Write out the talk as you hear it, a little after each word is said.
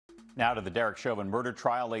Now to the Derek Chauvin murder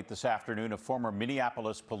trial. Late this afternoon, a former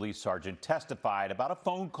Minneapolis police sergeant testified about a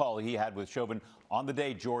phone call he had with Chauvin on the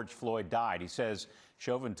day George Floyd died. He says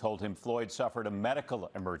Chauvin told him Floyd suffered a medical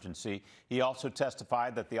emergency. He also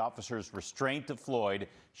testified that the officer's restraint of Floyd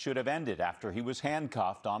should have ended after he was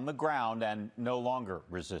handcuffed on the ground and no longer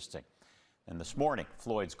resisting. And this morning,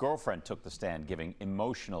 Floyd's girlfriend took the stand, giving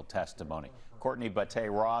emotional testimony. Courtney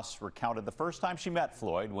Batey-Ross recounted the first time she met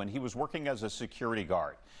Floyd when he was working as a security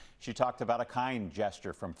guard. She talked about a kind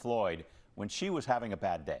gesture from Floyd when she was having a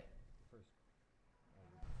bad day.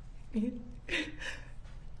 He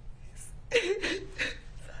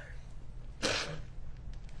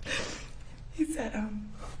said,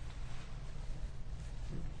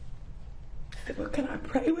 well, can I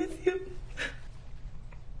pray with you?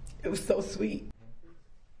 It was so sweet.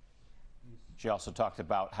 She also talked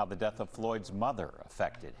about how the death of Floyd's mother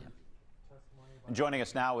affected him. And joining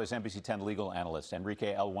us now is NBC 10 legal analyst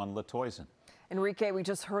Enrique L1 Latoison. Enrique, we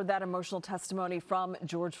just heard that emotional testimony from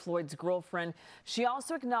George Floyd's girlfriend. She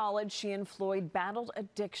also acknowledged she and Floyd battled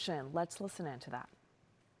addiction. Let's listen into that.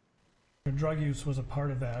 Drug use was a part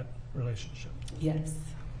of that relationship. Yes.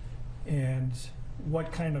 And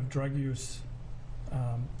what kind of drug use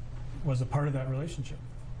was a part of that relationship?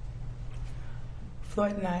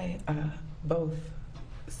 Floyd and I both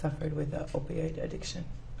suffered with opioid addiction.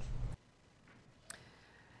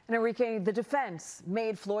 And Enrique, the defense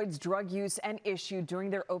made Floyd's drug use an issue during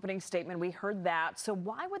their opening statement. We heard that. So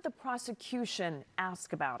why would the prosecution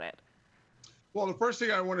ask about it? Well, the first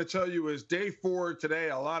thing I want to tell you is day 4 today,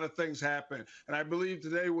 a lot of things happened. And I believe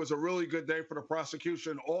today was a really good day for the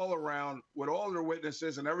prosecution all around with all their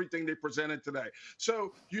witnesses and everything they presented today.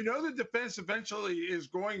 So, you know, the defense eventually is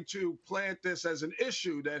going to plant this as an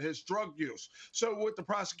issue, that his drug use. So what the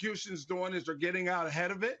prosecution's doing is they're getting out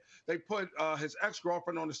ahead of it. They put his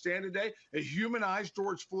ex-girlfriend on the stand today. It humanized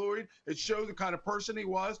George Floyd. It showed the kind of person he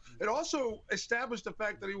was. It also established the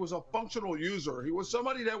fact that he was a functional user. He was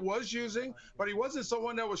somebody that was using, but he wasn't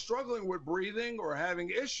someone that was struggling with breathing or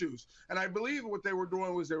having issues. And I believe what they were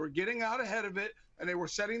doing was they were getting out ahead of it, and they were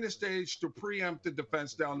setting the stage to preempt the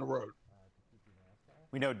defense down the road.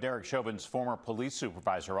 We know Derek Chauvin's former police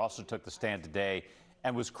supervisor also took the stand today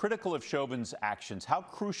and was critical of Chauvin's actions. How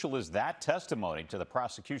crucial is that testimony to the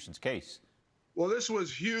prosecution's case? Well, this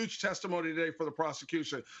was huge testimony today for the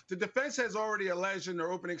prosecution. The defense has already alleged in their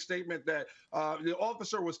opening statement that the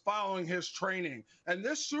officer was following his training. And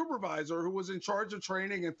this supervisor, who was in charge of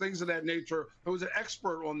training and things of that nature, who was an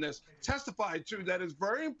expert on this, testified to that it's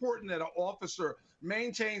very important that an officer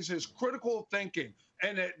maintains his critical thinking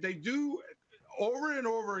and that they do over and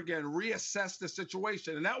over again reassess the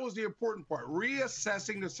situation. And that was the important part,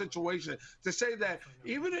 reassessing the situation, to say that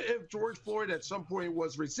even if George Floyd at some point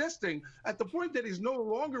was resisting, at the point that he's no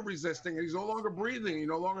longer resisting, he's no longer breathing, he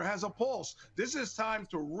no longer has a pulse, this is time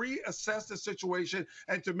to reassess the situation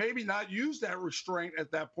and to maybe not use that restraint at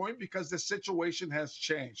that point because the situation has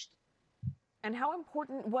changed. And how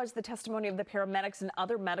important was the testimony of the paramedics and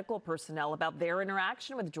other medical personnel about their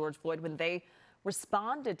interaction with George Floyd when they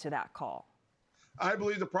responded to that call? I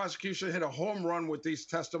believe the prosecution hit a home run with these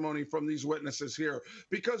testimony from these witnesses here,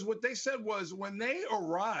 because what they said was when they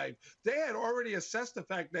arrived, they had already assessed the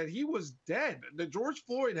fact that he was dead, that George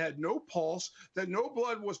Floyd had no pulse, that no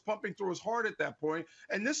blood was pumping through his heart at that point.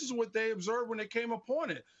 And this is what they observed when they came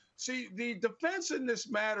upon it. See, the defense in this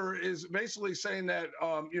matter is basically saying that,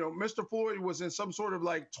 Mr. Floyd was in some sort of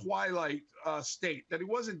like twilight state, that he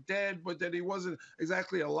wasn't dead, but that he wasn't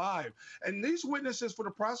exactly alive. And these witnesses for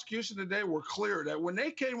the prosecution today were clear that when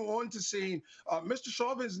they came on to scene, Mr.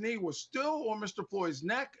 Chauvin's knee was still on Mr. Floyd's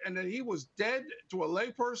neck and that he was dead to a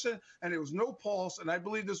layperson and there was no pulse. And I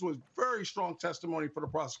believe this was very strong testimony for the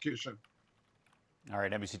prosecution. All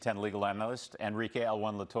right, NBC 10 legal analyst Enrique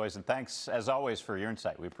L1 Latoison, thanks as always for your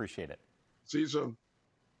insight. We appreciate it. See you soon.